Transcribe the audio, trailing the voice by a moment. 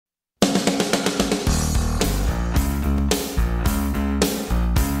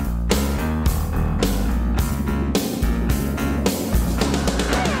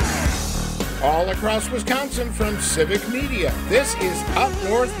across Wisconsin from Civic Media. This is Up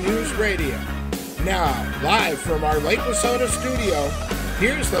North News Radio. Now, live from our Lake Wissota studio,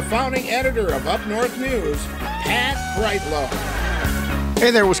 here's the founding editor of Up North News, Pat Brightlow.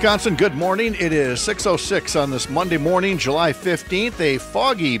 Hey there, Wisconsin. Good morning. It is 6:06 on this Monday morning, July 15th, a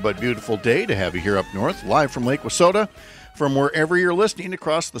foggy but beautiful day to have you here up north, live from Lake Wissota, from wherever you're listening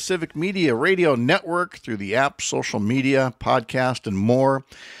across the Civic Media Radio Network, through the app, social media, podcast, and more.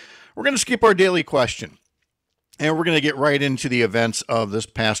 We're going to skip our daily question, and we're going to get right into the events of this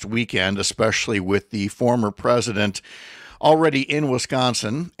past weekend, especially with the former president already in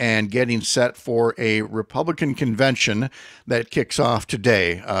Wisconsin and getting set for a Republican convention that kicks off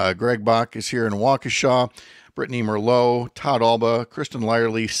today. Greg Bach is here in Waukesha. Brittany Merlot, Todd Alba, Kristen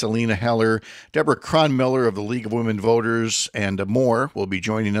Lyerly, Selena Heller, Deborah Cronmiller of the League of Women Voters, and more will be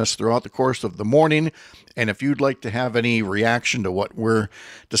joining us throughout the course of the morning. And if you'd like to have any reaction to what we're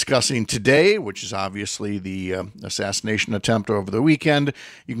discussing today, which is obviously the assassination attempt over the weekend,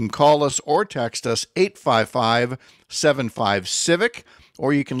 you can call us or text us 855-75-CIVIC,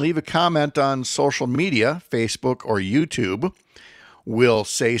 or you can leave a comment on social media, Facebook or YouTube. We'll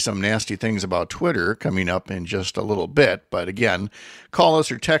say some nasty things about Twitter coming up in just a little bit. But again, call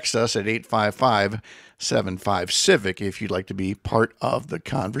us or text us at 855-75-CIVIC if you'd like to be part of the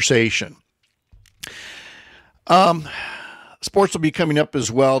conversation. Sports will be coming up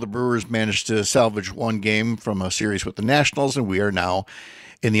as well. The Brewers managed to salvage one game from a series with the Nationals, and we are now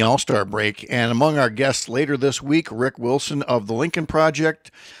in the All-Star break. And among our guests later this week, Rick Wilson of the Lincoln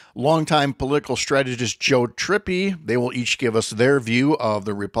Project, longtime political strategist Joe Trippi. They will each give us their view of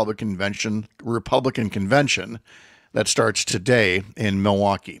the Republican convention that starts today in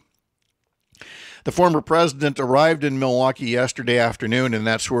Milwaukee. The former president arrived in Milwaukee yesterday afternoon, and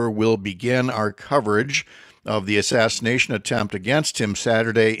that's where we'll begin our coverage of the assassination attempt against him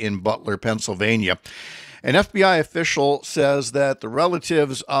Saturday in Butler, Pennsylvania. An FBI official says that the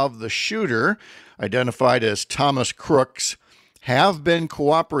relatives of the shooter, identified as Thomas Crooks, have been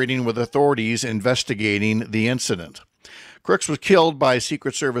cooperating with authorities investigating the incident. Crooks was killed by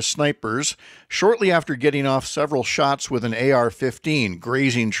Secret Service snipers shortly after getting off several shots with an AR-15,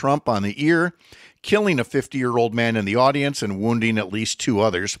 grazing Trump on the ear, killing a 50-year-old man in the audience and wounding at least two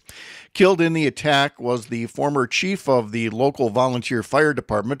others. Killed in the attack was the former chief of the local volunteer fire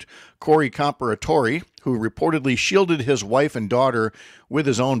department, Corey Comparatori, who reportedly shielded his wife and daughter with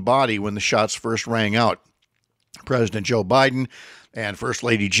his own body when the shots first rang out. President Joe Biden and First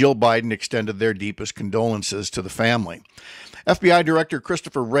Lady Jill Biden extended their deepest condolences to the family. FBI Director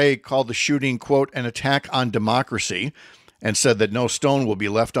Christopher Wray called the shooting, quote, an attack on democracy, and said that no stone will be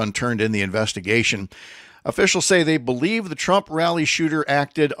left unturned in the investigation. Officials say they believe the Trump rally shooter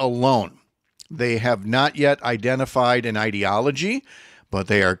acted alone. They have not yet identified an ideology, but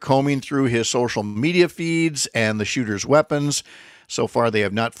they are combing through his social media feeds and the shooter's weapons. So far, they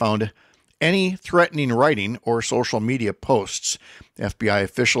have not found any threatening writing or social media posts. FBI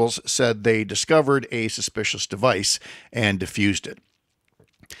officials said they discovered a suspicious device and defused it.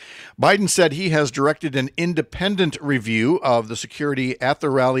 Biden said he has directed an independent review of the security at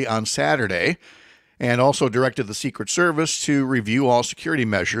the rally on Saturday, and also directed the Secret Service to review all security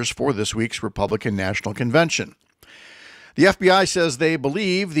measures for this week's Republican National Convention. The FBI says they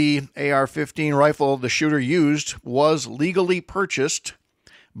believe the AR-15 rifle the shooter used was legally purchased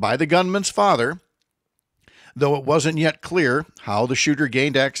by the gunman's father, though it wasn't yet clear how the shooter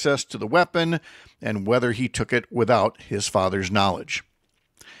gained access to the weapon and whether he took it without his father's knowledge.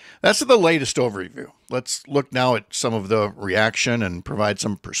 That's the latest overview. Let's look now at some of the reaction and provide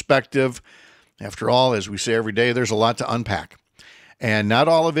some perspective. After all, as we say every day, there's a lot to unpack, and not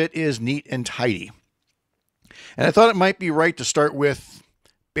all of it is neat and tidy. And I thought it might be right to start with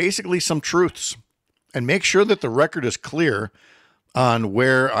basically some truths and make sure that the record is clear on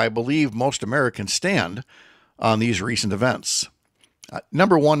where I believe most Americans stand on these recent events.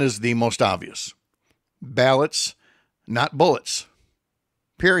 Number one is the most obvious. Ballots, not bullets.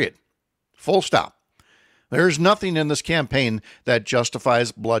 Period. Full stop. There's nothing in this campaign that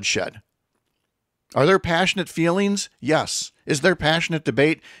justifies bloodshed. Are there passionate feelings? Yes. Is there passionate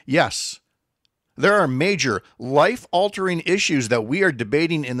debate? Yes. There are major life-altering issues that we are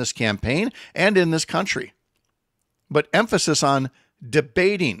debating in this campaign and in this country. But emphasis on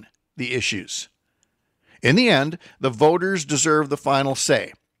debating the issues. In the end, the voters deserve the final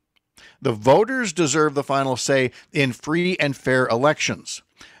say. The voters deserve the final say in free and fair elections.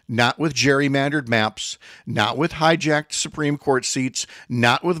 Not with gerrymandered maps, not with hijacked Supreme Court seats,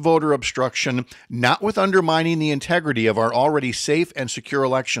 not with voter obstruction, not with undermining the integrity of our already safe and secure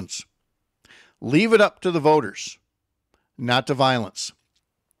elections. Leave it up to the voters, not to violence.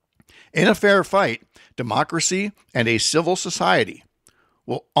 In a fair fight, democracy and a civil society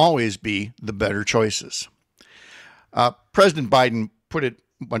will always be the better choices. President Biden put it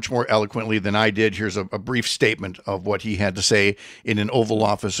much more eloquently than I did. Here's a brief statement of what he had to say in an Oval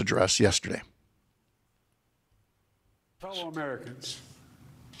Office address yesterday. Fellow Americans,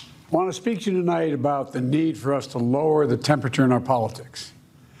 I want to speak to you tonight about the need for us to lower the temperature in our politics.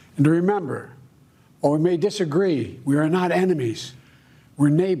 And to remember, while we may disagree, we are not enemies. We're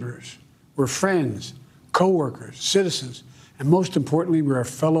neighbors, we're friends, co-workers, citizens, and most importantly, we're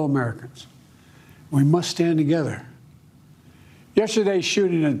fellow Americans. We must stand together. Yesterday's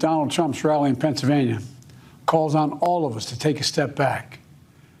shooting at Donald Trump's rally in Pennsylvania calls on all of us to take a step back,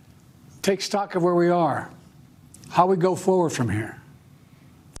 take stock of where we are, how we go forward from here.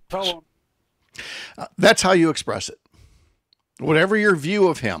 That's how you express it. Whatever your view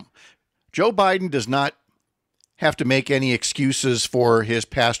of him, Joe Biden does not have to make any excuses for his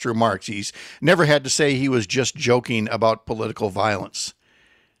past remarks. He's never had to say he was just joking about political violence.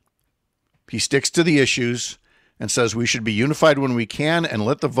 He sticks to the issues and says we should be unified when we can and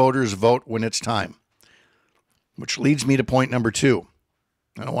let the voters vote when it's time. Which leads me to point number 2.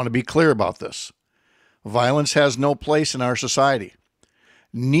 And I want to be clear about this. Violence has no place in our society.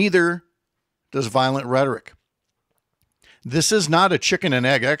 Neither does violent rhetoric. This is not a chicken and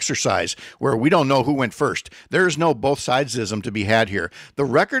egg exercise where we don't know who went first. There is no both sidesism to be had here. The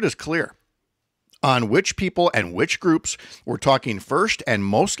record is clear on which people and which groups were talking first and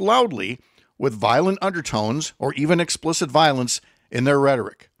most loudly with violent undertones or even explicit violence in their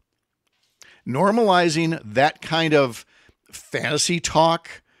rhetoric. Normalizing that kind of fantasy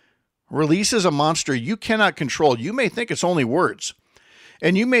talk releases a monster you cannot control. You may think it's only words,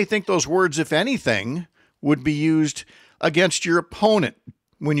 and you may think those words, if anything, would be used against your opponent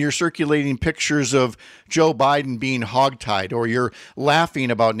when you're circulating pictures of Joe Biden being hogtied or you're laughing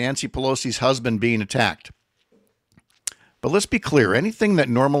about Nancy Pelosi's husband being attacked. But let's be clear, anything that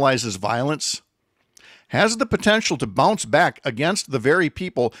normalizes violence has the potential to bounce back against the very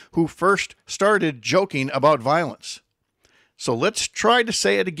people who first started joking about violence. So let's try to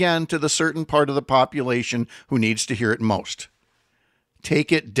say it again to the certain part of the population who needs to hear it most.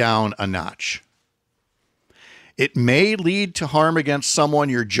 Take it down a notch. It may lead to harm against someone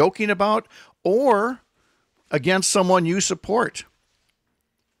you're joking about or against someone you support.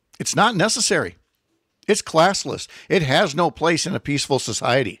 It's not necessary. It's classless. It has no place in a peaceful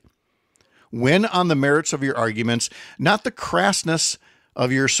society. Win on the merits of your arguments, not the crassness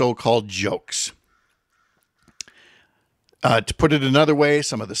of your so-called jokes. To put it another way,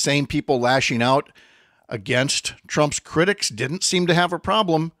 some of the same people lashing out against Trump's critics didn't seem to have a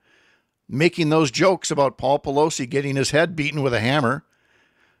problem making those jokes about Paul Pelosi getting his head beaten with a hammer.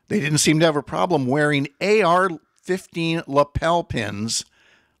 They didn't seem to have a problem wearing AR-15 lapel pins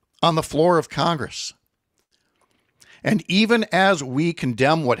on the floor of Congress. And even as we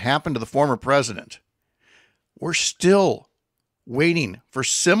condemn what happened to the former president, we're still waiting for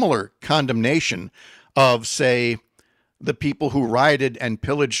similar condemnation of, say, the people who rioted and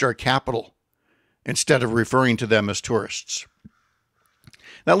pillaged our Capitol instead of referring to them as tourists.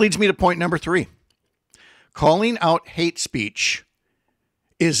 That leads me to point number 3. Calling out hate speech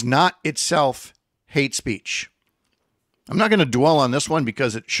is not itself hate speech. I'm not going to dwell on this one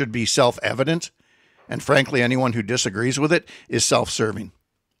because it should be self-evident, and frankly, anyone who disagrees with it is self-serving.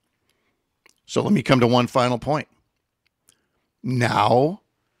 So let me come to one final point. Now,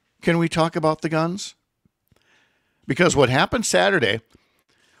 can we talk about the guns? Because what happened Saturday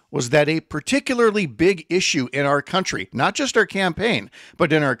was that a particularly big issue in our country, not just our campaign,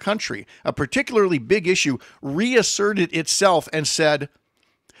 but in our country, a particularly big issue reasserted itself and said,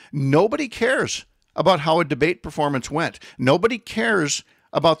 nobody cares about how a debate performance went. Nobody cares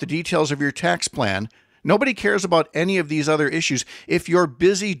about the details of your tax plan. Nobody cares about any of these other issues if you're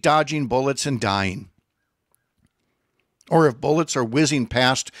busy dodging bullets and dying. Or if bullets are whizzing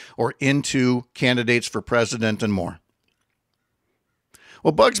past or into candidates for president and more.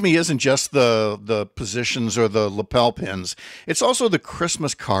 What bugs me isn't just the positions or the lapel pins. It's also the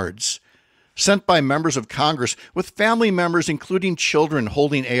Christmas cards sent by members of Congress with family members, including children,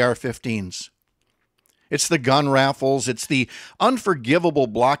 holding AR-15s. It's the gun raffles. It's the unforgivable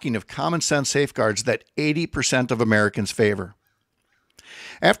blocking of common sense safeguards that 80% of Americans favor.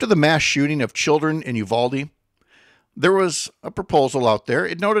 After the mass shooting of children in Uvalde, there was a proposal out there.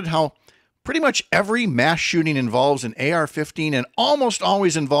 It noted how pretty much every mass shooting involves an AR-15 and almost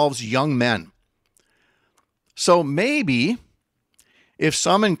always involves young men. So maybe If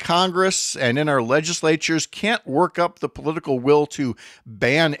some in Congress and in our legislatures can't work up the political will to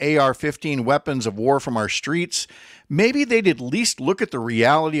ban AR-15 weapons of war from our streets, maybe they'd at least look at the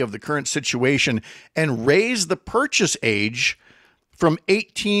reality of the current situation and raise the purchase age from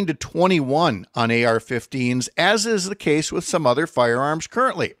 18 to 21 on AR-15s, as is the case with some other firearms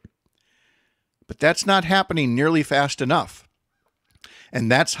currently. But that's not happening nearly fast enough.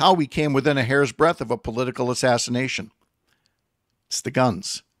 And that's how we came within a hair's breadth of a political assassination. It's the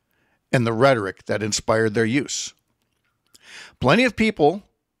guns and the rhetoric that inspired their use. Plenty of people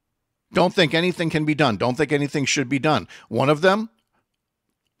don't think anything can be done, don't think anything should be done. One of them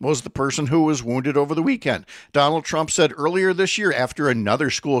was the person who was wounded over the weekend. Donald Trump said earlier this year after another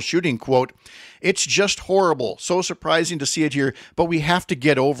school shooting, quote, "It's just horrible, so surprising to see it here, but we have to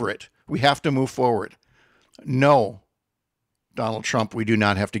get over it. We have to move forward." No, Donald Trump, we do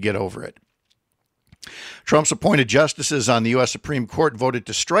not have to get over it. Trump's appointed justices on the U.S. Supreme Court voted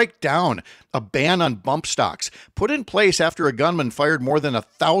to strike down a ban on bump stocks, put in place after a gunman fired more than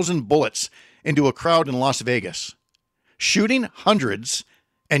 1,000 bullets into a crowd in Las Vegas, shooting hundreds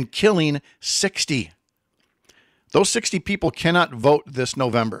and killing 60. Those 60 people cannot vote this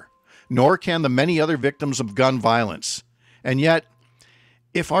November, nor can the many other victims of gun violence. And yet,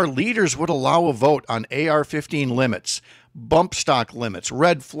 if our leaders would allow a vote on AR-15 limits, bump stock limits,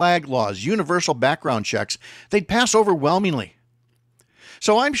 red flag laws, universal background checks, they'd pass overwhelmingly.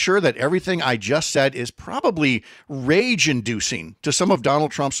 So I'm sure that everything I just said is probably rage-inducing to some of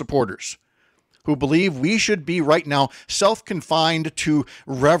Donald Trump's supporters who believe we should be right now self-confined to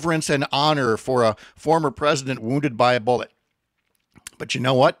reverence and honor for a former president wounded by a bullet. But you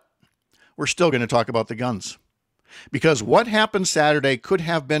know what? We're still going to talk about the guns. Because what happened Saturday could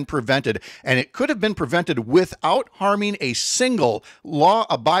have been prevented, and it could have been prevented without harming a single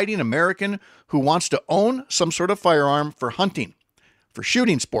law-abiding American who wants to own some sort of firearm for hunting, for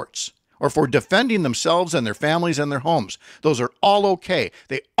shooting sports, or for defending themselves and their families and their homes. Those are all okay.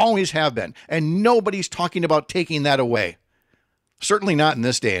 They always have been, and nobody's talking about taking that away. Certainly not in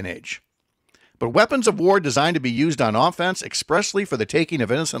this day and age. But weapons of war designed to be used on offense expressly for the taking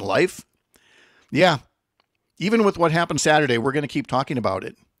of innocent life? Yeah. Even with what happened Saturday, we're going to keep talking about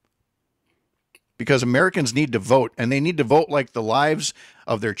it. Because Americans need to vote, and they need to vote like the lives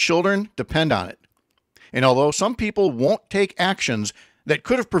of their children depend on it. And although some people won't take actions that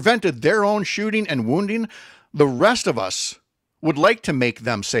could have prevented their own shooting and wounding, the rest of us would like to make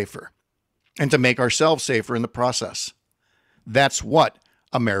them safer and to make ourselves safer in the process. That's what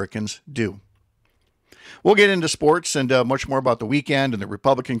Americans do. We'll get into sports and much more about the weekend and the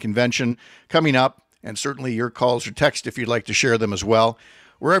Republican convention coming up. And certainly your calls or text if you'd like to share them as well.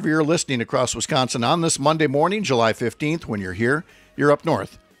 Wherever you're listening across Wisconsin on this Monday morning, July 15th, when you're here, you're up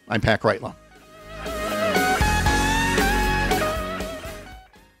north. I'm Pat Kreitlow.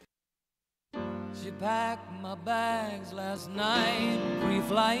 She packed my bags last night,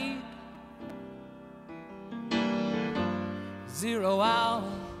 pre-flight. 0 hour,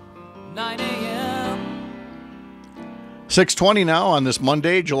 9 a.m. 6:20 now on this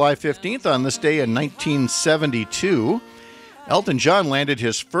Monday, July 15th. On this day in 1972, Elton John landed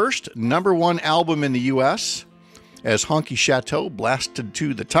his first #1 album in the U.S. as Honky Chateau blasted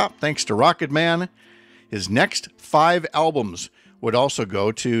to the top thanks to Rocket Man. His next 5 albums would also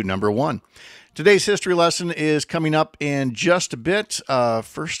go to #1. Today's history lesson is coming up in just a bit.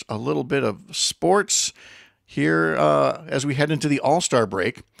 First, a little bit of sports here as we head into the All-Star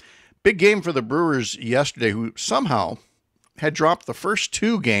break. Big game for the Brewers yesterday, who somehow had dropped the first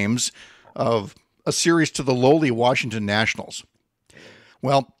 2 games of a series to the lowly Washington Nationals.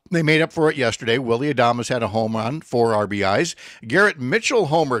 Well, they made up for it yesterday. Willie Adames had a home run, 4 RBIs. Garrett Mitchell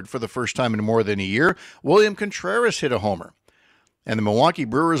homered for the first time in more than a year. William Contreras hit a homer. And the Milwaukee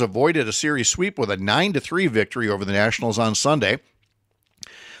Brewers avoided a series sweep with a 9-3 victory over the Nationals on Sunday.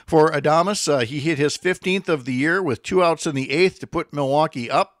 For Adames, he hit his 15th of the year with 2 outs in the 8th to put Milwaukee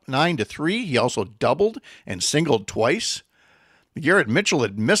up 9-3. He also doubled and singled twice. Garrett Mitchell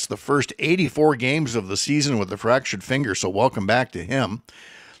had missed the first 84 games of the season with a fractured finger, so welcome back to him.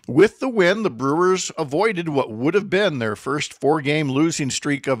 With the win, the Brewers avoided what would have been their first 4-game losing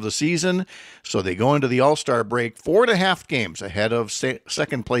streak of the season, so they go into the All-Star break 4.5 games ahead of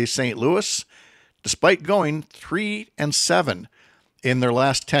second-place St. Louis, despite going 3-7 in their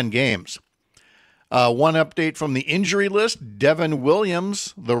last 10 games. One update from the injury list, Devin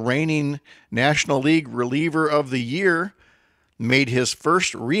Williams, the reigning National League reliever of the year, made his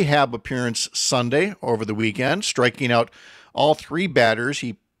first rehab appearance Sunday over the weekend, striking out all 3 batters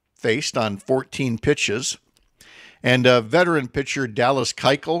he faced on 14 pitches. And veteran pitcher Dallas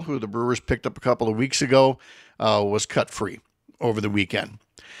Keuchel, who the Brewers picked up a couple of weeks ago, was cut free over the weekend.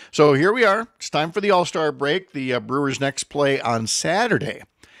 So here we are. It's time for the All-Star break. The Brewers next play on Saturday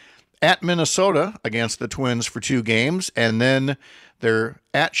at Minnesota against the Twins for 2 games, and then they're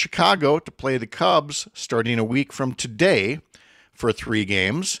at Chicago to play the Cubs starting a week from today for 3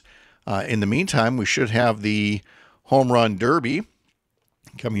 games. In the meantime, we should have the Home Run Derby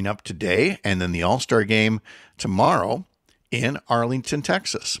coming up today, and then the All-Star game tomorrow in Arlington,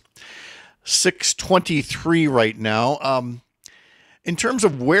 Texas. 6:23 right now. In terms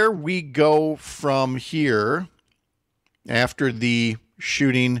of where we go from here after the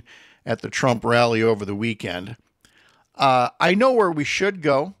shooting at the Trump rally over the weekend, I know where we should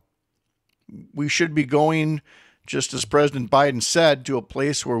go. We should be going, just as President Biden said, to a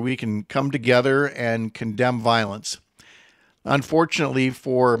place where we can come together and condemn violence. Unfortunately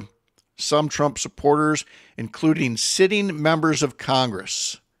for some Trump supporters, including sitting members of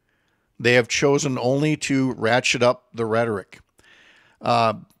Congress, they have chosen only to ratchet up the rhetoric.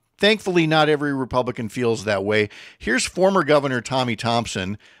 Thankfully, not every Republican feels that way. Here's former Governor Tommy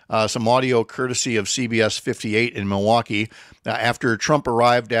Thompson, some audio courtesy of CBS 58 in Milwaukee, after Trump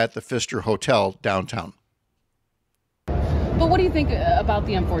arrived at the Pfister Hotel downtown. But what do you think about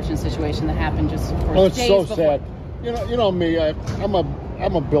the unfortunate situation that happened just for it's days so before? sad. You know me. I'm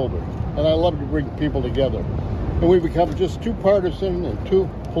a builder, and I love to bring people together. And we become just too partisan and too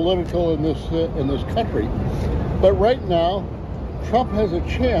political in this country. But right now, Trump has a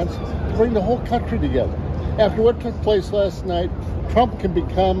chance to bring the whole country together. After what took place last night, Trump can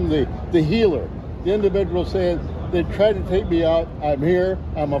become the healer, the individual saying, they tried to take me out, I'm here,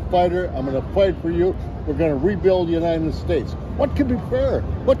 I'm a fighter, I'm going to fight for you, we're going to rebuild the United States. What could be fairer?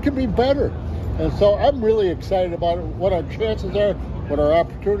 What could be better? And so I'm really excited about it, what our chances are, what our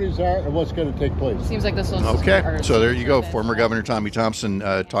opportunities are, and what's going to take place. Seems like this was okay. So there you go. Former Governor Tommy Thompson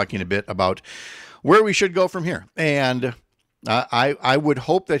talking a bit about where we should go from here. And I would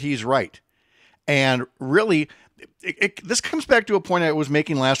hope that he's right. And really, this comes back to a point I was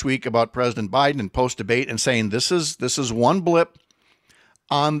making last week about President Biden and post-debate and saying this is one blip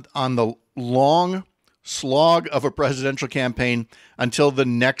on the long slog of a presidential campaign until the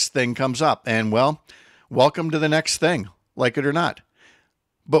next thing comes up. And, well, welcome to the next thing, like it or not.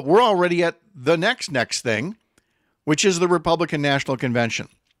 But we're already at the next thing, which is the Republican National Convention.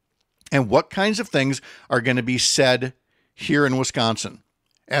 And what kinds of things are going to be said here in Wisconsin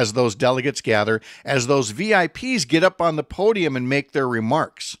as those delegates gather, as those VIPs get up on the podium and make their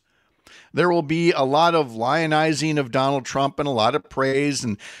remarks. There will be a lot of lionizing of Donald Trump and a lot of praise,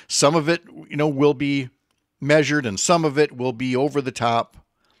 and some of it, will be measured and some of it will be over the top.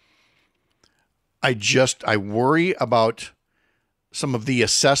 I worry about some of the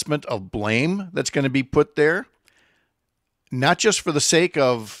assessment of blame that's going to be put there, not just for the sake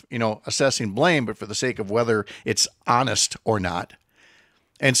of, assessing blame, but for the sake of whether it's honest or not.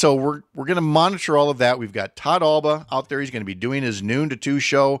 And so we're going to monitor all of that. We've got Todd Alba out there. He's going to be doing his noon to 2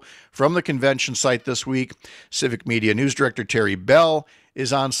 show from the convention site this week. Civic Media News Director Terry Bell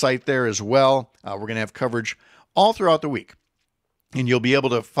is on site there as well. We're going to have coverage all throughout the week. And you'll be able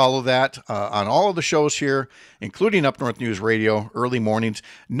to follow that on all of the shows here, including Up North News Radio, early mornings,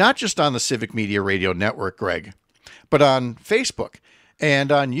 not just on the Civic Media Radio Network, Greg, but on Facebook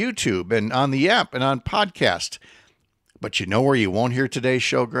and on YouTube and on the app and on podcast. But you know where you won't hear today's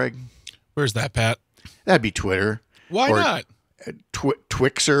show, Greg? Where's that, Pat? That'd be Twitter. Why not?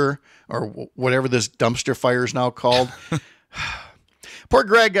 Twixer or whatever this dumpster fire is now called. Poor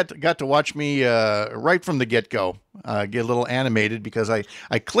Greg got to watch me right from the get-go get a little animated because I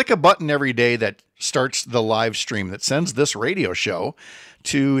click a button every day that starts the live stream that sends this radio show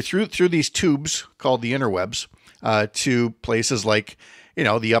through these tubes called the interwebs to places like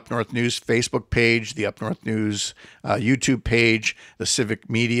the Up North News Facebook page, the Up North News YouTube page, the Civic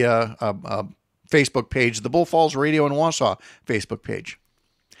Media Facebook page, the Bull Falls Radio in Wausau Facebook page.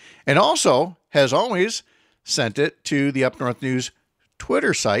 And also has always sent it to the Up North News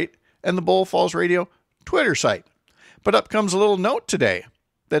Twitter site and the Bull Falls Radio Twitter site. But up comes a little note today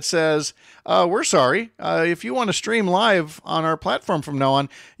that says, we're sorry, if you want to stream live on our platform from now on,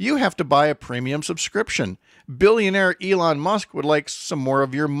 you have to buy a premium subscription. Billionaire Elon Musk would like some more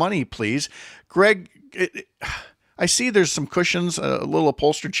of your money, please. Greg, I see there's some cushions, a little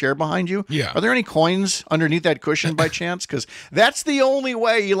upholstered chair behind you. Yeah. Are there any coins underneath that cushion by chance? Because that's the only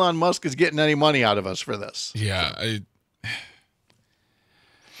way Elon Musk is getting any money out of us for this. Yeah.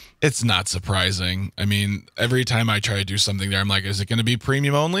 It's not surprising. I mean, every time I try to do something there, I'm like, is it going to be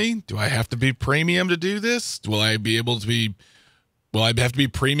premium only? Do I have to be premium to do this? Will I have to be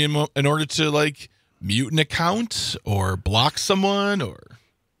premium in order to mute an account or block someone or?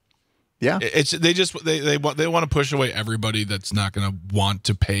 Yeah. They want to push away everybody that's not going to want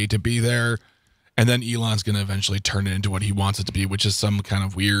to pay to be there. And then Elon's going to eventually turn it into what he wants it to be, which is some kind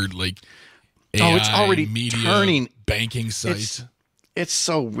of weird, like, AI, it's already media, turning banking site. It's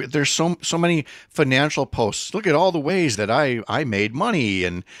so weird. There's so many financial posts. Look at all the ways that I made money,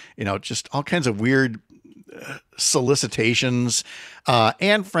 and just all kinds of weird solicitations,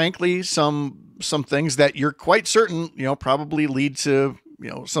 and frankly, some things that you're quite certain probably lead to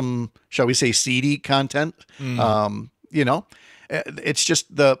some, shall we say, seedy content. It's just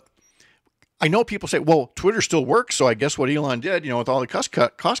I know people say, well, Twitter still works, so I guess what Elon did, with all the cost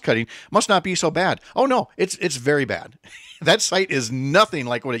cutting, must not be so bad. Oh no, it's very bad. That site is nothing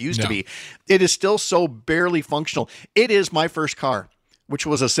like what it used to be. It is still so barely functional. It is my first car, which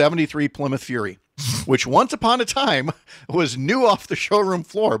was a '73 Plymouth Fury, which once upon a time was new off the showroom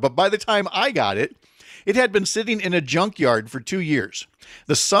floor. But by the time I got it, it had been sitting in a junkyard for 2 years.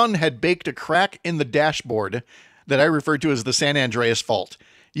 The sun had baked a crack in the dashboard that I referred to as the San Andreas Fault.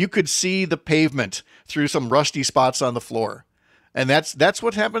 You could see the pavement through some rusty spots on the floor. And that's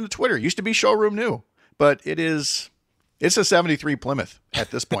what happened to Twitter. It used to be showroom new, but it's a '73 Plymouth at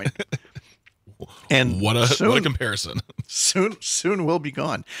this point. And what a comparison. Soon will be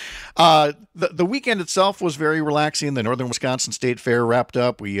gone. The weekend itself was very relaxing. The Northern Wisconsin State Fair wrapped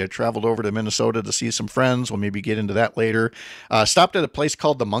up. We traveled over to Minnesota to see some friends. We'll maybe get into that later. Stopped at a place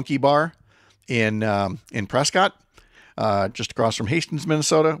called the Monkey Bar in Prescott. Just across from Hastings,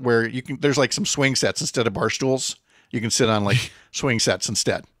 Minnesota, where there's like some swing sets instead of bar stools. You can sit on like swing sets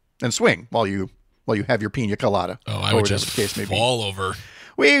instead and swing while you have your pina colada. Oh, I would just fall over.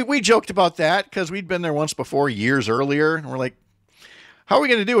 We joked about that because we'd been there once before years earlier, and we're like, how are we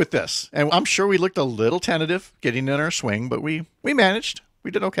going to do with this? And I'm sure we looked a little tentative getting in our swing, but we managed.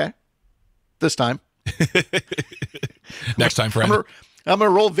 We did okay this time. Next time, friend. I'm going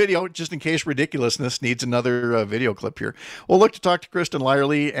to roll video just in case ridiculousness needs another video clip here. We'll look to talk to Kristen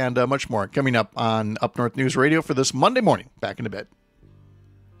Lyerly and much more coming up on Up North News Radio for this Monday morning. Back into bed.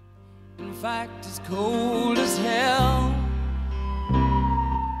 In fact, it's cold as hell.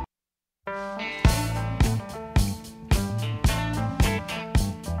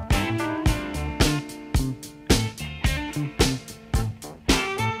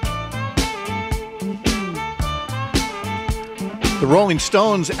 The Rolling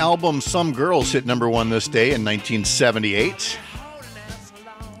Stones album Some Girls hit number one this day in 1978.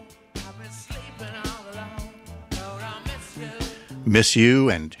 Miss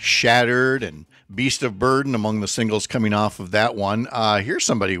You and Shattered and Beast of Burden among the singles coming off of that one. Here's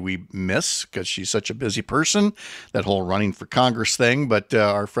somebody we miss because she's such a busy person, that whole running for Congress thing. But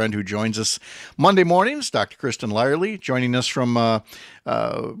our friend who joins us Monday mornings, Dr. Kristen Lyerly, joining us from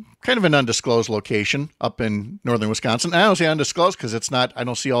kind of an undisclosed location up in northern Wisconsin. And I don't say undisclosed because it's not, I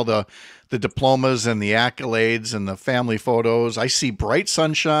don't see all the diplomas and the accolades and the family photos. I see bright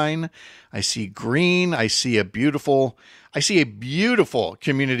sunshine. I see green. I see a beautiful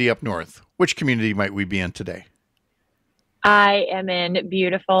community up north. Which community might we be in today? I am in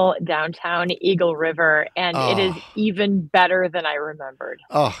beautiful downtown Eagle River, and it is even better than I remembered.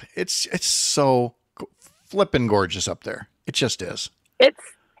 Oh, it's so flippin' gorgeous up there. It just is.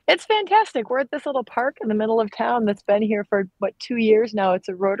 It's fantastic. We're at this little park in the middle of town that's been here for 2 years now. It's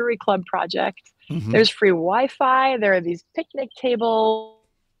a Rotary Club project. Mm-hmm. There's free Wi-Fi. There are these picnic tables.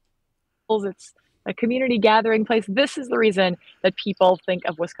 It's a community gathering place. This is the reason that people think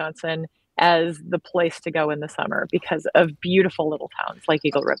of Wisconsin as the place to go in the summer, because of beautiful little towns like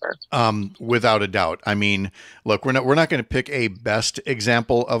Eagle River. Without a doubt. I mean, look, we're not going to pick a best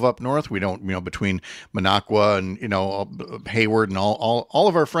example of up north. We don't, between Minocqua and Hayward and all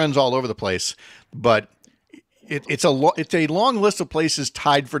of our friends all over the place, but it's a long list of places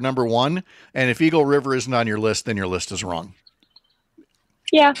tied for number one. And if Eagle River isn't on your list, then your list is wrong.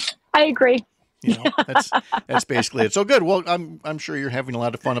 Yeah, I agree. That's basically it. So good. Well, I'm sure you're having a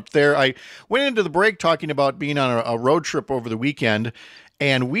lot of fun up there. I went into the break talking about being on a road trip over the weekend,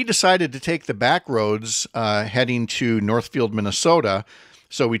 and we decided to take the back roads heading to Northfield, Minnesota.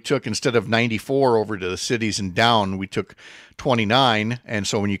 So we took, instead of 94 over to the cities and down, we took 29. And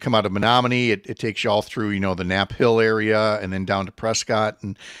so when you come out of Menominee, it takes you all through, the Knapp Hill area and then down to Prescott.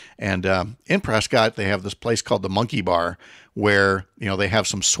 And in Prescott, they have this place called the Monkey Bar, where, they have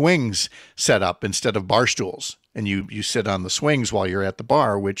some swings set up instead of bar stools. And you sit on the swings while you're at the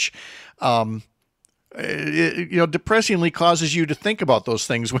bar, which, depressingly causes you to think about those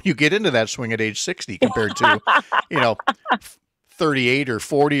things when you get into that swing at age 60 compared to, 38 or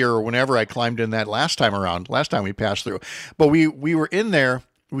 40 or whenever I climbed in that last time we passed through. But we were in there,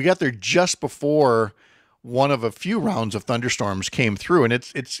 we got there just before one of a few rounds of thunderstorms came through, and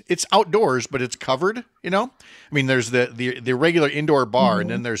it's outdoors, but it's covered, I mean, there's the regular indoor bar, and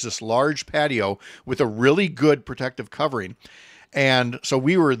then there's this large patio with a really good protective covering. And so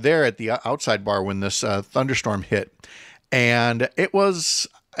we were there at the outside bar when this thunderstorm hit, and it was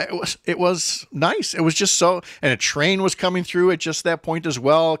nice. It was just so, and a train was coming through at just that point as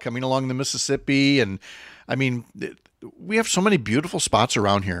well, coming along the Mississippi. And I mean, we have so many beautiful spots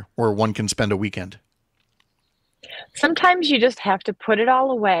around here where one can spend a weekend. Sometimes you just have to put it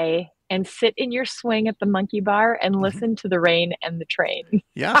all away and sit in your swing at the monkey bar and listen to the rain and the train.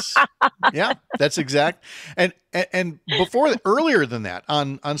 Yes. Yeah, that's exact. And earlier than that,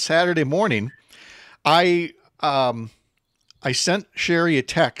 on Saturday morning, I sent Sherry a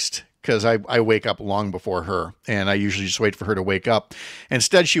text because I wake up long before her, and I usually just wait for her to wake up.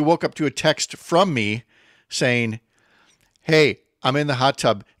 Instead, she woke up to a text from me saying, "Hey, I'm in the hot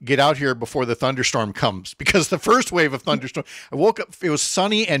tub. Get out here before the thunderstorm comes." Because the first wave of thunderstorm, I woke up, it was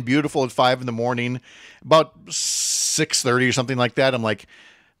sunny and beautiful at 5 a.m. About 6:30 or something like that. I'm like,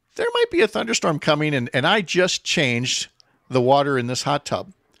 there might be a thunderstorm coming. And I just changed the water in this hot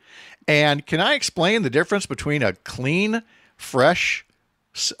tub. And can I explain the difference between a clean, fresh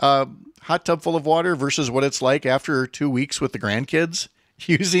hot tub full of water versus what it's like after 2 weeks with the grandkids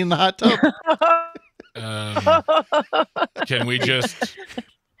using the hot tub? Can we just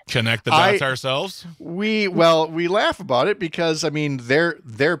connect the dots ourselves? We laugh about it because, I mean,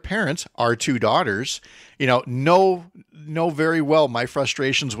 their parents, our two daughters, know very well my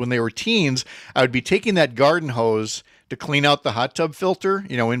frustrations when they were teens. I would be taking that garden hose to clean out the hot tub filter,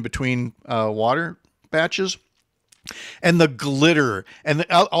 in between water patches. And the glitter and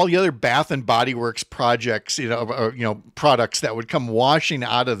all the other Bath and Body Works projects, products that would come washing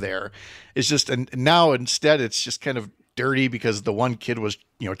out of there. It's just, and now instead it's just kind of dirty because the one kid was,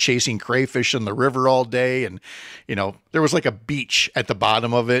 chasing crayfish in the river all day. And, there was like a beach at the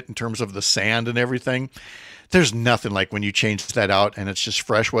bottom of it in terms of the sand and everything. There's nothing like when you change that out and it's just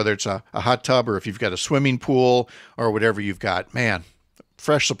fresh, whether it's a hot tub or if you've got a swimming pool or whatever you've got. Man,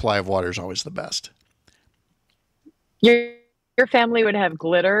 fresh supply of water is always the best. Your family would have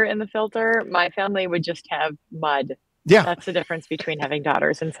glitter in the filter. My family would just have mud. Yeah. That's the difference between having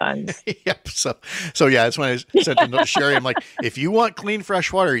daughters and sons. Yep. So yeah, that's when I sent a note to Sherry. I'm like, if you want clean,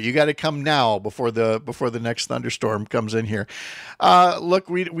 fresh water, you got to come now before the next thunderstorm comes in here. Look,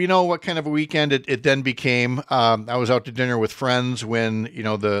 we know what kind of a weekend it then became. I was out to dinner with friends when,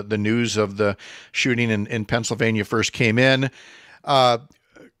 the news of the shooting in Pennsylvania first came in.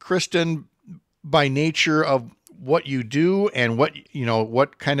 Kristen, by nature of what you do and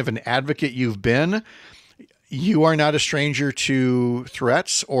what kind of an advocate you've been, you are not a stranger to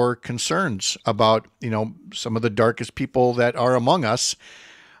threats or concerns about, some of the darkest people that are among us.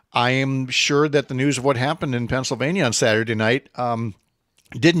 I am sure that the news of what happened in Pennsylvania on Saturday night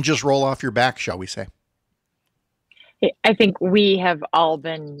didn't just roll off your back, shall we say. I think we have all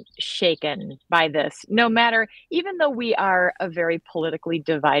been shaken by this, no matter, even though we are a very politically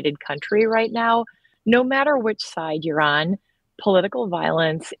divided country right now, no matter which side you're on, political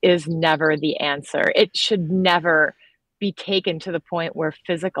violence is never the answer. It should never be taken to the point where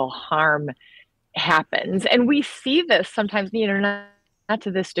physical harm happens. And we see this sometimes, not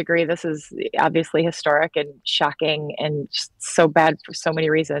to this degree. This is obviously historic and shocking and just so bad for so many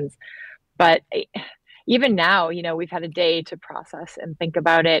reasons. But even now, we've had a day to process and think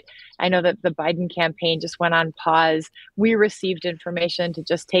about it. I know that the Biden campaign just went on pause. We received information to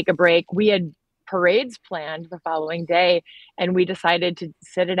just take a break. We had parades planned the following day, and we decided to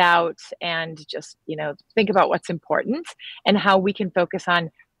sit it out and just, think about what's important and how we can focus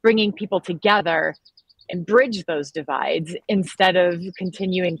on bringing people together and bridge those divides instead of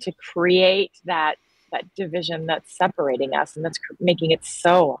continuing to create that division that's separating us and that's making it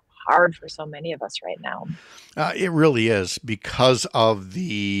so hard for so many of us right now. It really is, because of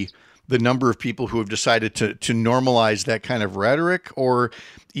the number of people who have decided to normalize that kind of rhetoric, or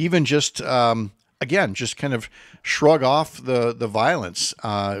even just just kind of shrug off the violence.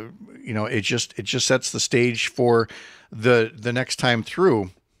 It just sets the stage for the next time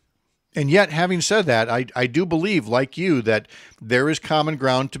through. And yet, having said that, I do believe, like you, that there is common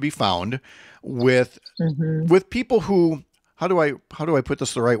ground to be found with people who, how do I put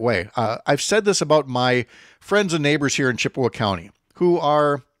this the right way? I've said this about my friends and neighbors here in Chippewa County who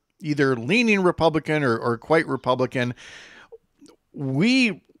are either leaning Republican or quite Republican.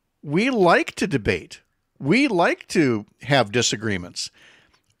 We like to debate. We like to have disagreements.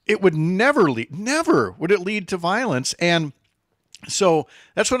 It would never would it lead to violence. And So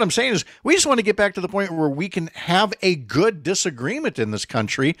that's what I'm saying is we just want to get back to the point where we can have a good disagreement in this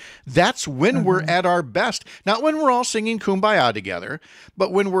country. That's when we're at our best. Not when we're all singing Kumbaya together,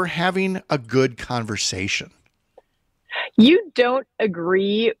 but when we're having a good conversation. You don't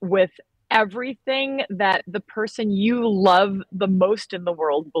agree with everything that the person you love the most in the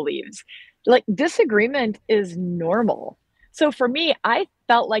world believes. Like, disagreement is normal. So for me, I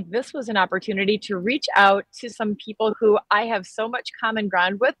felt like this was an opportunity to reach out to some people who I have so much common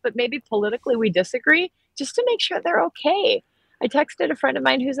ground with, but maybe politically we disagree, just to make sure they're okay. I texted a friend of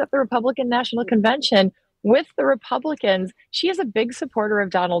mine who's at the Republican National Convention with the Republicans. She is a big supporter of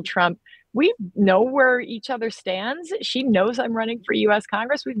Donald Trump. We know where each other stands. She knows I'm running for US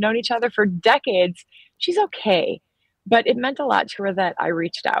Congress. We've known each other for decades. She's okay. But it meant a lot to her that I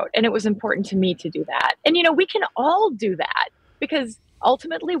reached out, and it was important to me to do that. And, we can all do that because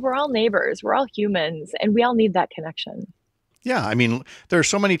ultimately we're all neighbors, we're all humans, and we all need that connection. Yeah. I mean, there are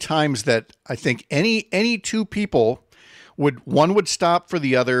so many times that I think any two people one would stop for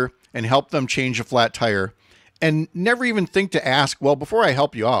the other and help them change a flat tire and never even think to ask, well, before I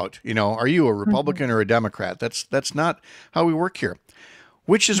help you out, are you a Republican or a Democrat? That's not how we work here,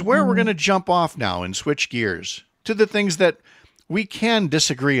 which is where we're going to jump off now and switch gears to the things that we can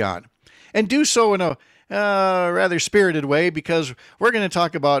disagree on, and do so in a rather spirited way, because we're going to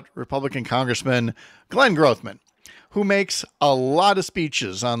talk about Republican Congressman Glenn Grothman, who makes a lot of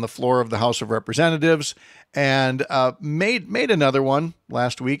speeches on the floor of the House of Representatives, and made another one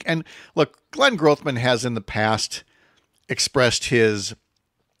last week. And look, Glenn Grothman has in the past expressed his,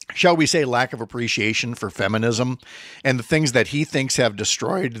 shall we say, lack of appreciation for feminism and the things that he thinks have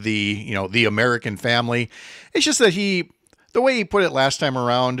destroyed the American family. It's just that the way he put it last time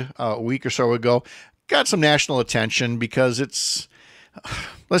around, a week or so ago, got some national attention because it's,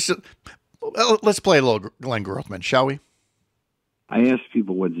 let's play a little Glenn Grothman, shall we? I ask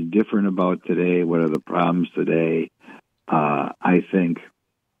people what's different about today, what are the problems today. I think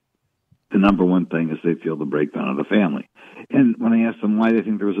the number one thing is they feel the breakdown of the family. And when I ask them why they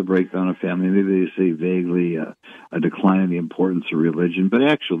think there was a breakdown of family, maybe they say vaguely a decline in the importance of religion. But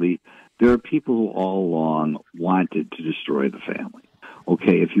actually, there are people who all along wanted to destroy the family.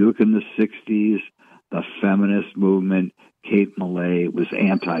 Okay, if you look in the 60s, the feminist movement, Kate Millay, was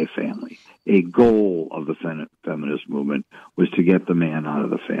anti-family. A goal of the feminist movement was to get the man out of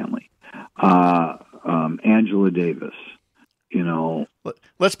the family. Angela Davis,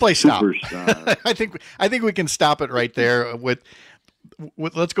 let's play stop. Superstar. I think we can stop it right there. With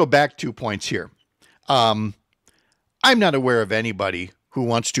let's go back 2 points here. I'm not aware of anybody who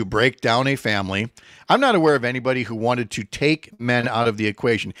wants to break down a family. I'm not aware of anybody who wanted to take men out of the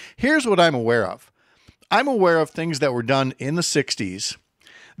equation. Here's what I'm aware of. I'm aware of things that were done in the 60s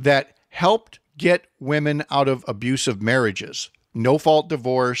that helped get women out of abusive marriages. No-fault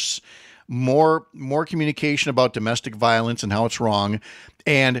divorce, more communication about domestic violence and how it's wrong,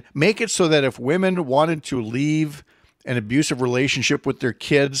 and make it so that if women wanted to leave an abusive relationship with their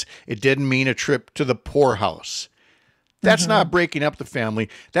kids, it didn't mean a trip to the poorhouse. That's not breaking up the family.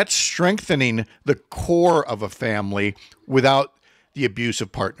 That's strengthening the core of a family without the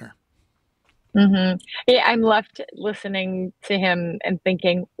abusive partner. Yeah, I'm left listening to him and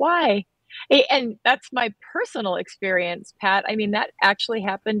thinking, why? And that's my personal experience, Pat. I mean, that actually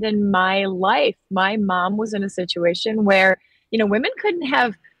happened in my life. My mom was in a situation where, women couldn't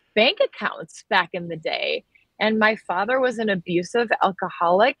have bank accounts back in the day. And my father was an abusive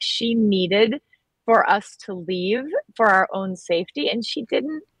alcoholic. She needed for us to leave for our own safety. And she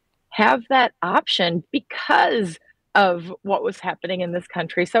didn't have that option because of what was happening in this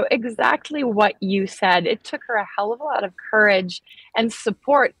country. So exactly what you said, it took her a hell of a lot of courage and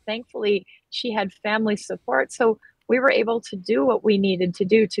support. Thankfully, she had family support. So we were able to do what we needed to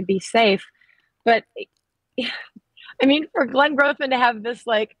do to be safe. But I mean, for Glenn Grothman to have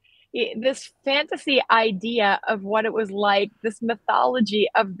this fantasy idea of what it was like, this mythology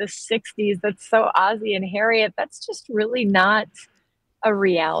of the 60s that's so Ozzie and Harriet, that's just really not a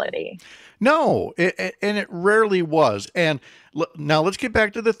reality. No, and it rarely was. And now let's get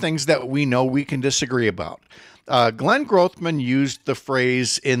back to the things that we know we can disagree about. Glenn Grothman used the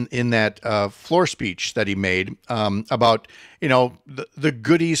phrase in that floor speech that he made about, the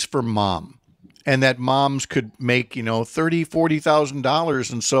goodies for mom, and that moms could make, $30,000,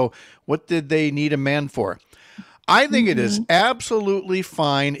 $40,000. And so what did they need a man for? I think it is absolutely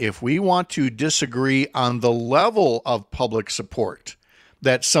fine if we want to disagree on the level of public support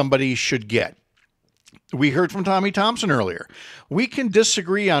that somebody should get. We heard from Tommy Thompson earlier. We can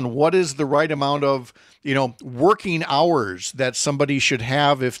disagree on what is the right amount of, working hours that somebody should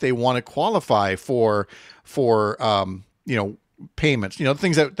have if they want to qualify for payments,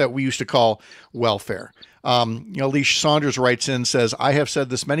 things that we used to call welfare. Leash Saunders writes in, says, I have said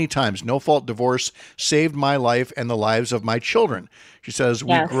this many times, no-fault divorce saved my life and the lives of my children. She says,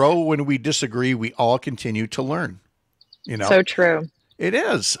 we grow when we disagree. We all continue to learn. So true. It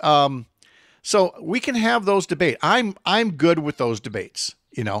is. So we can have those debates. I'm good with those debates,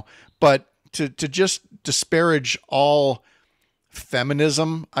 but to just disparage all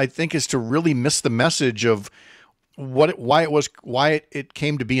feminism, I think, is to really miss the message of why it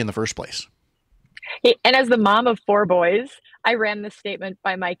came to be in the first place. And as the mom of 4 boys, I ran this statement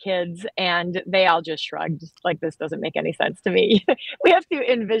by my kids and they all just shrugged, like, this doesn't make any sense to me. We have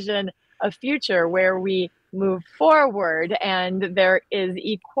to envision a future where we move forward and there is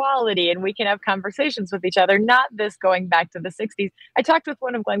equality and we can have conversations with each other, not this going back to the 60s. I talked with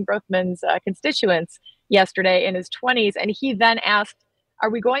one of Glenn Grothman's constituents yesterday in his 20s, and he then asked, are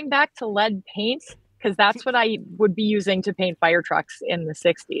we going back to lead paint? Because that's what I would be using to paint fire trucks in the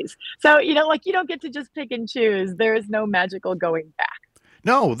 60s. So, you don't get to just pick and choose. There is no magical going back.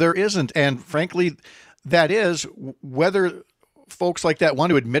 No, there isn't. And frankly, that is, whether folks like that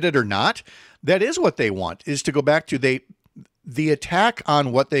want to admit it or not, that is what they want, is to go back to the attack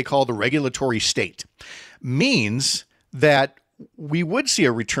on what they call the regulatory state means that we would see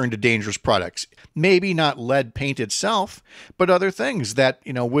a return to dangerous products, maybe not lead paint itself, but other things that,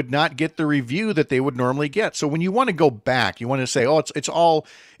 would not get the review that they would normally get. So when you want to go back, you want to say, oh, it's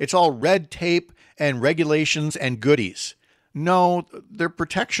all red tape and regulations and goodies. No, they're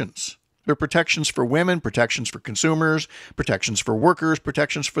protections. They're protections for women, protections for consumers, protections for workers,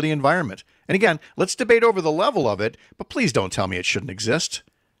 protections for the environment. And again, let's debate over the level of it, but please don't tell me it shouldn't exist,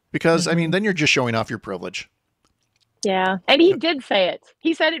 because then you're just showing off your privilege. Yeah. And he did say it.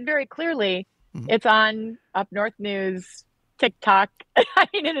 He said it very clearly. It's on Up North News, TikTok. I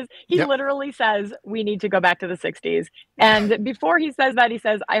mean, he literally says we need to go back to the 60s. And before he says that, he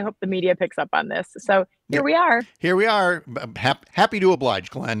says, I hope the media picks up on this. So here we are. Here we are. Happy to oblige,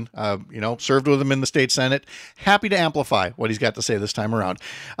 Glenn. Served with him in the state Senate. Happy to amplify what he's got to say this time around.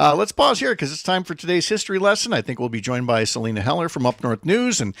 Let's pause here because it's time for today's history lesson. I think we'll be joined by Selena Heller from Up North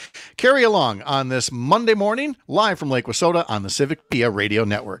News and carry along on this Monday morning, live from Lake Wissota on the Civic Pia Radio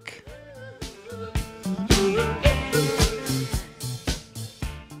Network.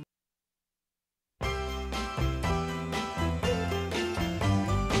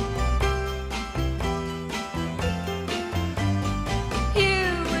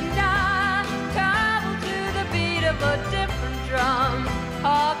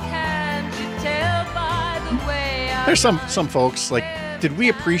 There's some folks, like, did we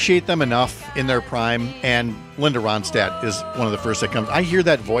appreciate them enough in their prime? And Linda Ronstadt is one of the first that comes. I hear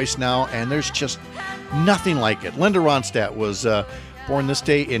that voice now, and there's just nothing like it. Linda Ronstadt was born this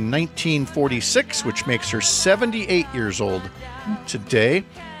day in 1946, which makes her 78 years old today.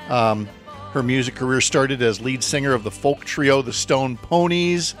 Her music career started as lead singer of the folk trio The Stone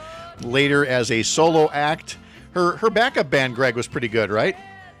Ponies, later as a solo act. Her backup band, Greg, was pretty good, right?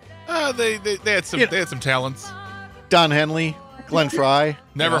 They had some talents. Don Henley, Glenn Fry.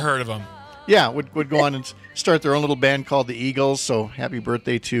 Never heard of them. Yeah, would go on and start their own little band called the Eagles. So happy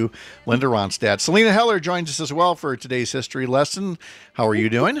birthday to Linda Ronstadt. Selena Heller joins us as well for today's history lesson. How are you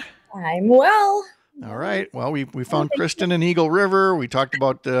doing? I'm well. All right. Well, we found Kristen in Eagle River. We talked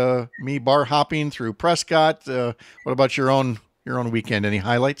about me bar hopping through Prescott. What about your own weekend? Any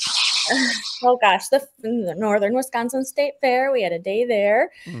highlights? Oh gosh, the Northern Wisconsin State Fair. We had a day there.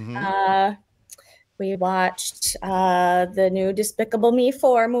 Mm-hmm. We watched the new Despicable Me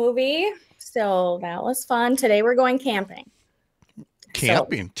 4 movie, so that was fun. Today we're going camping.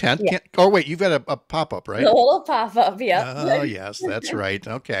 Camping? So, tent? Yeah. Oh, wait, you've got a pop-up, right? A little pop-up, yeah. Oh, yes, that's right.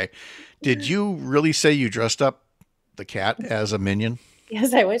 Okay. Did you really say you dressed up the cat as a minion?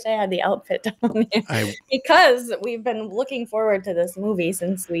 Yes, I wish I had the outfit down there. Because we've been looking forward to this movie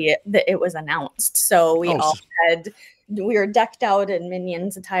since it was announced. So we were decked out in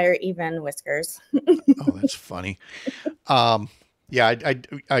Minions attire, even whiskers. Oh, that's funny. Yeah,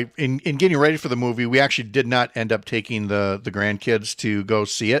 in getting ready for the movie, we actually did not end up taking the grandkids to go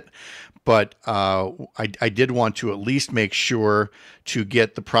see it. But I did want to at least make sure to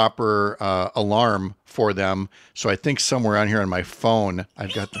get the proper alarm for them. So I think somewhere on here on my phone,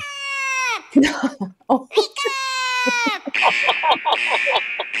 I've got the... Oh.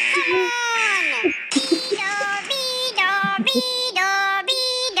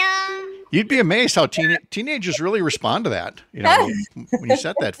 You'd be amazed how teenagers really respond to that, when you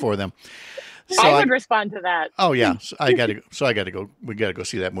set that for them. So I would respond to that. Oh yeah, I got to go. We got to go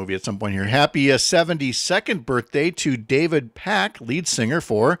see that movie at some point here. Happy 72nd birthday to David Pack, lead singer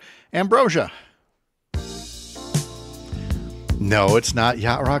for Ambrosia. No, it's not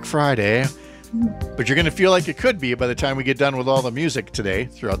Yacht Rock Friday, but you're going to feel like it could be by the time we get done with all the music today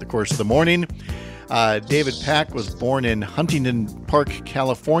throughout the course of the morning. David Pack was born in Huntington Park,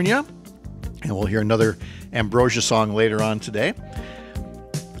 California, and we'll hear another Ambrosia song later on today.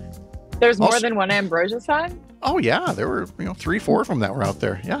 There's more than one Ambrosia song? Oh, yeah. There were 3, 4 from that were out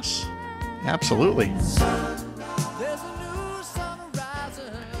there. Yes, absolutely.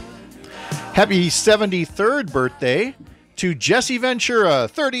 Happy 73rd birthday to Jesse Ventura,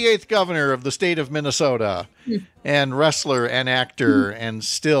 38th governor of the state of Minnesota, and wrestler and actor, and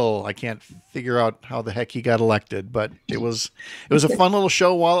still I can't figure out how the heck he got elected, but it was a fun little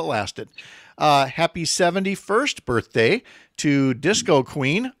show while it lasted. Happy 71st birthday to disco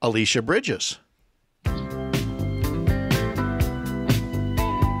queen Alicia Bridges. I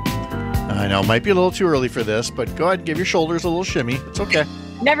know, might be a little too early for this, but go ahead and give your shoulders a little shimmy. It's okay.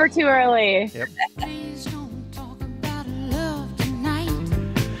 Never too early. Yep.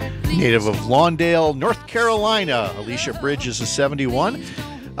 Native of Lawndale, North Carolina, Alicia Bridges is 71.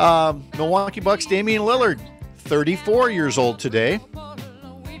 Milwaukee Bucks Damian Lillard, 34 years old today.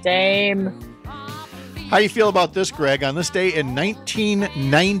 Dame. How you feel about this, Greg? On this day in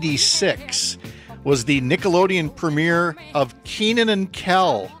 1996 was the Nickelodeon premiere of Kenan and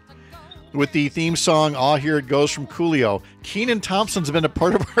Kel with the theme song, "Aw, Here It Goes" from Coolio. Kenan Thompson's been a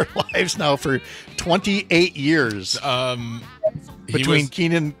part of our lives now for 28 years. Between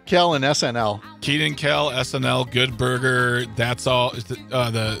Kenan Kel and SNL. Kenan Kel, SNL, Good Burger, That's All.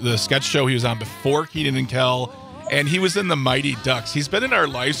 The sketch show he was on before Kenan and Kel, and he was in the Mighty Ducks. He's been in our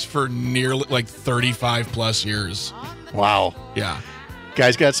lives for nearly 35 plus years. Wow. Yeah.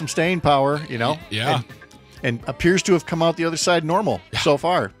 Guy's got some staying power, Yeah. And appears to have come out the other side normal so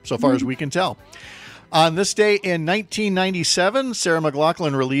far as we can tell. On this day in 1997, Sarah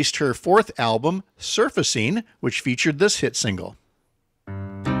McLachlan released her 4th album, Surfacing, which featured this hit single.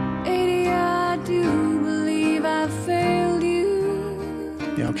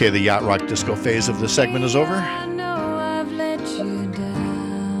 Yeah, okay, the yacht rock disco phase of the segment is over.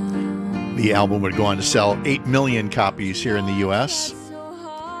 The album would go on to sell 8 million copies here in the U.S.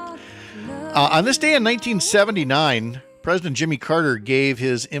 On this day in 1979, President Jimmy Carter gave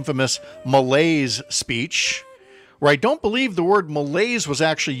his infamous malaise speech, where I don't believe the word malaise was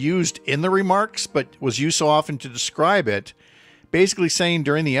actually used in the remarks, but was used so often to describe it, basically saying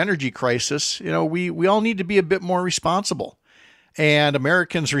during the energy crisis, we all need to be a bit more responsible. And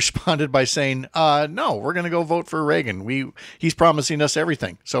Americans responded by saying, no, we're going to go vote for Reagan. He's promising us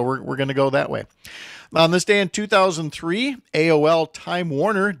everything, so we're going to go that way. On this day in 2003, AOL Time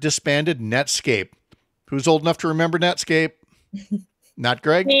Warner disbanded Netscape. Who's old enough to remember Netscape? Not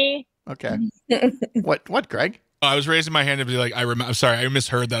Greg? Me. Okay. What, Greg? I was raising my hand to be like, I'm sorry, I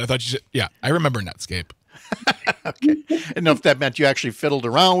misheard that. I thought you said, yeah, I remember Netscape. Okay. I didn't know if that meant you actually fiddled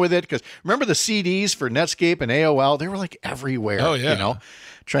around with it, because remember the CDs for Netscape and AOL? They were like everywhere. Oh, yeah.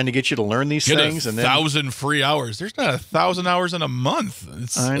 Trying to get you to learn these things. And 1,000 free hours. There's not 1,000 hours in a month.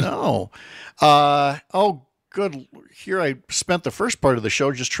 I know. Good. Here I spent the first part of the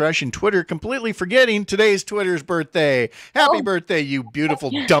show just trashing Twitter, completely forgetting today's Twitter's birthday. Happy birthday, you beautiful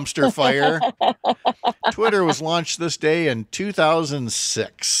dumpster fire. Twitter was launched this day in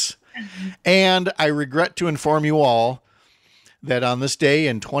 2006. And I regret to inform you all that on this day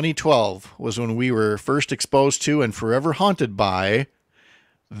in 2012 was when we were first exposed to and forever haunted by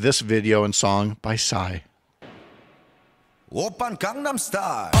this video and song by Psy. Oppan Gangnam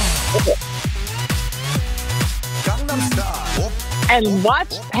Style. Gangnam Style. And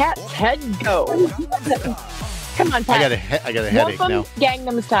watch Pat's head go. Come on, Pat. I got a headache now.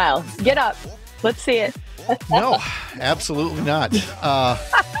 Gangnam Style. Get up. Let's see it. No, absolutely not.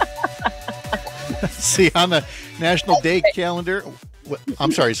 Let's see on the National Day calendar.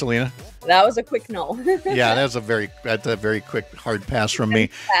 I'm sorry, Selena. That was a quick no. Yeah, that's a very quick hard pass from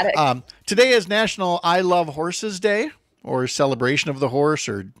me. Today is National I Love Horses Day, or Celebration of the Horse,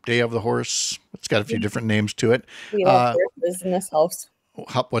 or Day of the Horse. It's got a few different names to it. We love horses in this house.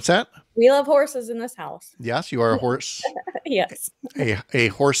 What's that? We love horses in this house. Yes, you are a horse. Yes. A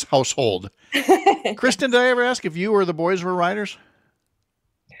horse household. Kristen, did I ever ask if you or the boys were riders?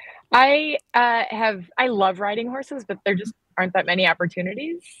 I love riding horses, but there just aren't that many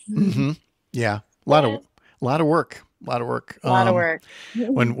opportunities. Mm-hmm. Yeah. A lot of work. A lot of work.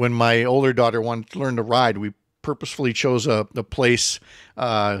 When my older daughter wanted to learn to ride, we purposefully chose a place.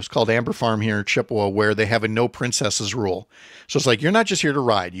 It's called Amber Farm here in Chippewa, where they have a no princesses rule. So it's like, you're not just here to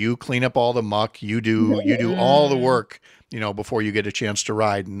ride. You clean up all the muck. You do all the work, before you get a chance to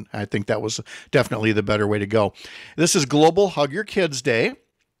ride. And I think that was definitely the better way to go. This is Global Hug Your Kids Day.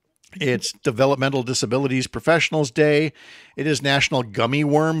 It's Developmental Disabilities Professionals Day. It is National Gummy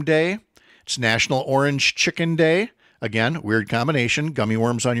Worm Day. It's National Orange Chicken Day. Again, weird combination. Gummy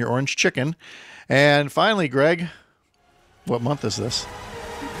worms on your orange chicken. And finally, Greg, what month is this?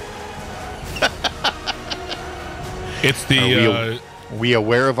 It's the we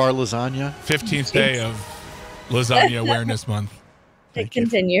aware of our lasagna? 15th day of Lasagna Awareness Month. It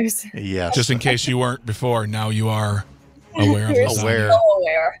continues. Yes. Just in case you weren't before, now you are aware of lasagna.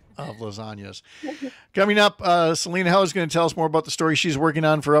 Aware of lasagnas. Coming up, Selena Hell is going to tell us more about the story she's working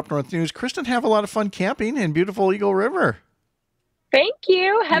on for Up North News. Kristen, have a lot of fun camping in beautiful Eagle River. Thank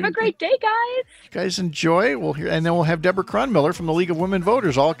you. Have a great day, guys. Guys, enjoy. We'll hear, and then we'll have Deborah Cronmiller from the League of Women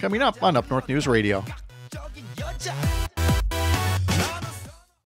Voters all coming up on Up North News Radio.